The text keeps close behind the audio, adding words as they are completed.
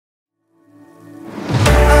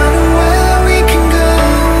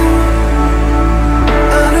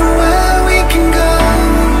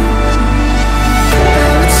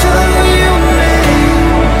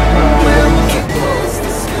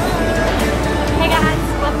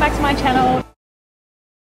my channel.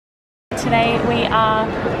 Today we are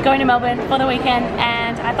going to Melbourne for the weekend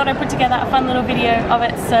and I thought I'd put together a fun little video of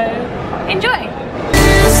it, so enjoy!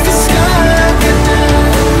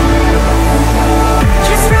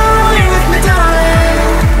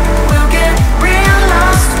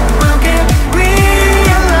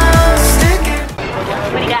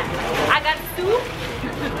 What do you got? I got soup,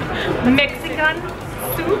 Mexican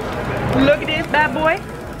soup. Look at this bad boy.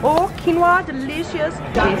 Oh, quinoa, delicious.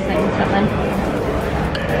 Something.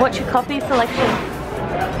 What's your coffee selection?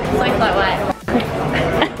 It's like flat white.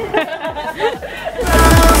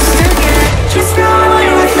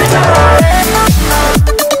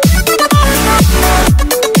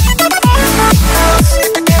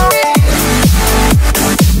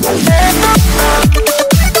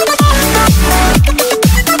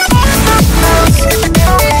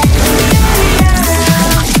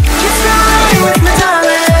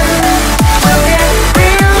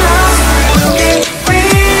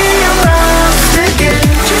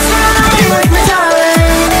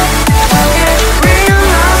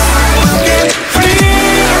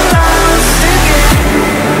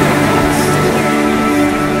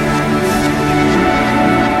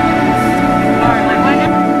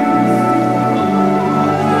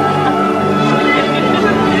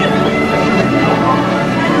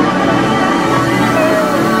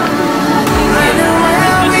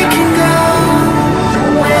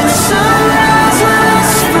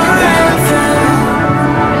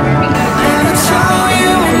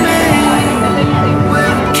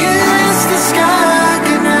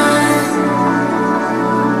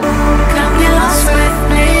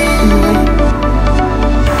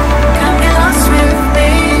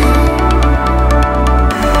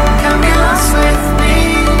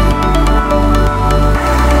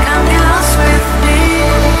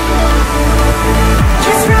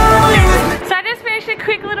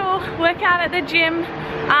 Workout at the gym.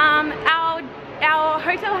 Our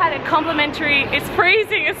hotel had a complimentary, it's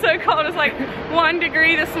freezing, it's so cold, it's like 1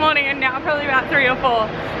 degree this morning and now probably about 3 or 4.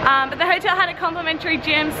 But the hotel had a complimentary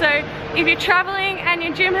gym, so if you're traveling and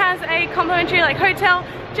your gym has a complimentary like hotel,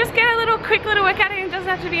 just get a quick little workout in. It doesn't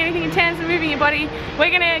have to be anything intense and moving your body.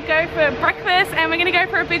 We're gonna go for breakfast and we're gonna go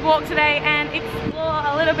for a big walk today and explore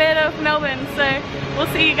a little bit of Melbourne. So we'll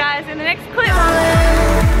see you guys in the next clip.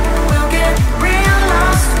 We'll get real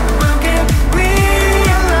lost.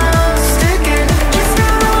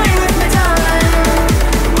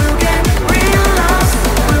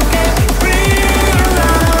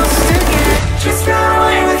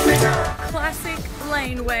 Classic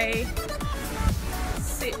laneway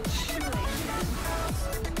situation.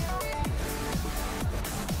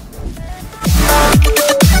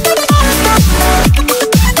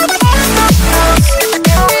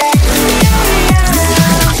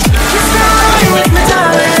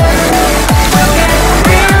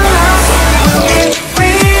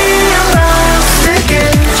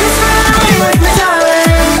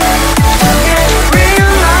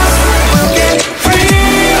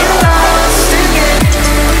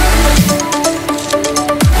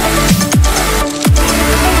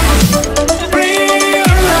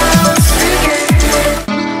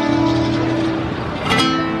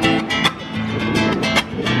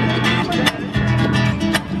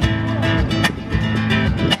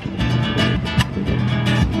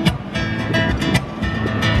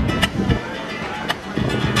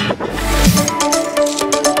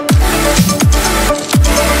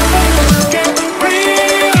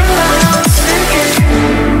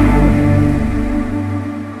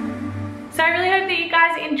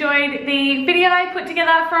 Enjoyed the video I put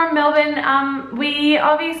together from Melbourne.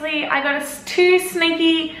 I got us 2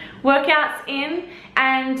 sneaky workouts in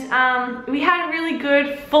and we had really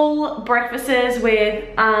good full breakfasts with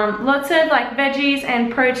lots of like veggies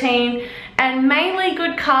and protein and mainly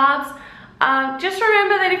good carbs. Just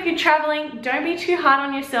remember that if you're traveling, don't be too hard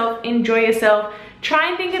on yourself, enjoy yourself. Try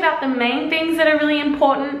and think about the main things that are really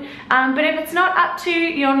important, but if it's not up to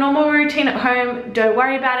your normal routine at home, don't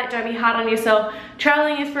worry about it, don't be hard on yourself.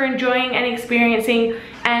 Traveling is for enjoying and experiencing,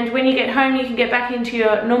 and when you get home you can get back into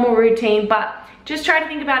your normal routine, but just try to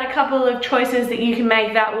think about a couple of choices that you can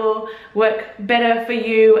make that will work better for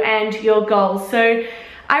you and your goals. So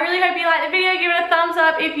I really hope you liked the video. Give it a thumbs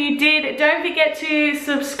up if you did. Don't forget to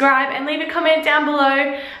subscribe and leave a comment down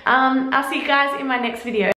below. I'll see you guys in my next video.